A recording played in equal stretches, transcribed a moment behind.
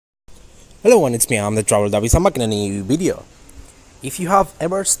Hello and it's me, I'm the Travel Davis. I'm back in a new video. If you have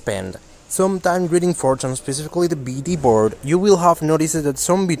ever spent some time reading fortune, specifically the BD board, you will have noticed that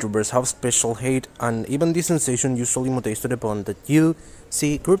some Vtubers have special hate, and even this sensation usually mutates to the point that you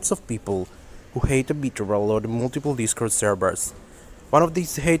see groups of people who hate a Vtuber on multiple Discord servers. One of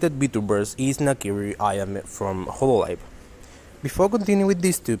these hated Vtubers is Nakiri Ayame from Hololive. Before continuing with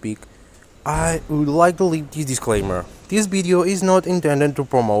this topic, I would like to leave this disclaimer. This video is not intended to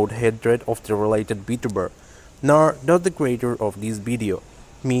promote hatred of the related VTuber, nor does the creator of this video,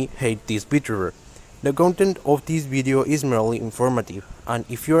 me, hate this VTuber. The content of this video is merely informative, and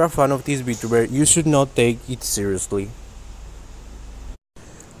if you're a fan of this VTuber, you should not take it seriously.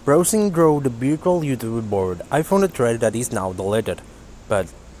 Browsing through the virtual YouTube board, I found a thread that is now deleted,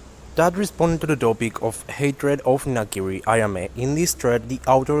 but that responded to the topic of hatred of Nakiri Ayame. In this thread, the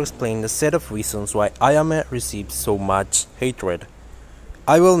author explained a set of reasons why Ayame receives so much hatred.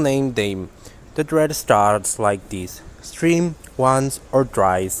 I will name them. The thread starts like this: stream once or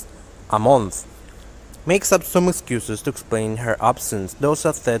twice a month. Makes up some excuses to explain her absence, those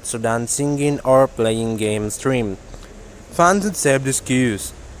are said so than singing or playing games stream. Fans accept the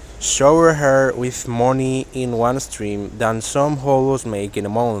excuse. Shower her with money in one stream than some holos make in a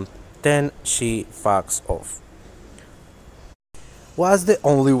month. Then she fucks off. Was the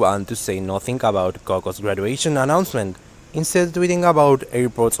only one to say nothing about Coco's graduation announcement, instead tweeting about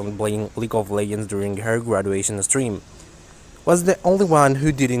airports and playing League of Legends during her graduation stream. Was the only one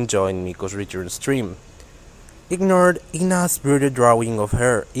who didn't join Miko's return stream. Ignored Ina's birthday drawing of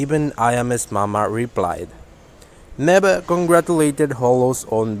her, even Ayame's mama replied. Never congratulated holos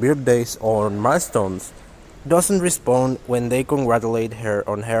on birthdays or milestones. Doesn't respond when they congratulate her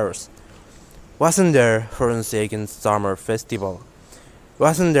on hers. Wasn't there for second summer festival.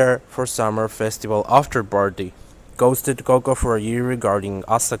 Wasn't there for summer festival after party. Ghosted Coco for a year regarding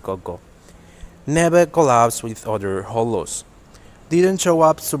Asa Coco. Never collabs with other holos. Didn't show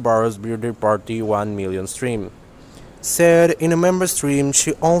up Subaru's birthday party 1 million stream. Said in a member stream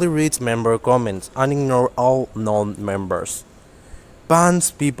she only reads member comments and ignore all non-members.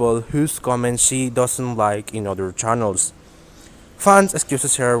 Bans people whose comments she doesn't like in other channels. Fans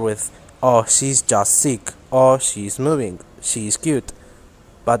excuses her with, "Oh, she's just sick," "Oh, she's moving," "she's cute,"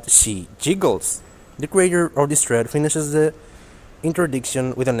 but she jiggles. The creator of this thread finishes the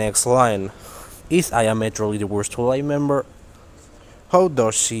introduction with the next line: "Is Ayame truly the worst Hololive member? How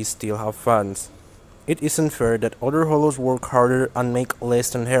does she still have fans? It isn't fair that other holos work harder and make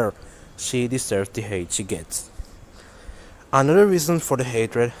less than her. She deserves the hate she gets." Another reason for the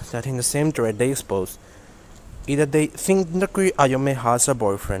hatred that in the same thread they expose is that they think Nakiri Ayame has a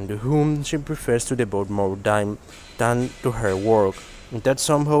boyfriend to whom she prefers to devote more time than to her work, and that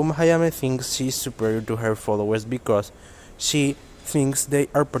somehow Ayame thinks she is superior to her followers because she thinks they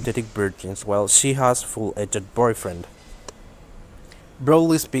are pathetic virgins while she has full-edged boyfriend.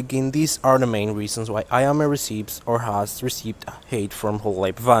 Broadly speaking, these are the main reasons why Ayame receives or has received hate from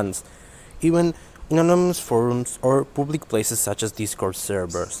Hololive fans, even in anonymous forums or public places such as Discord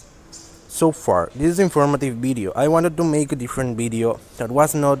servers. So far, this is an informative video. I wanted to make a different video that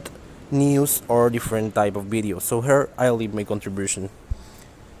was not news or different type of video, so here I'll leave my contribution.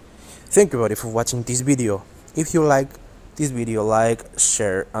 Thank you everybody for watching this video. If you like this video, like,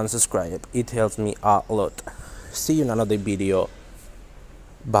 share and subscribe. It helps me a lot. See you in another video.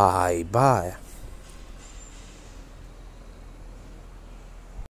 Bye bye.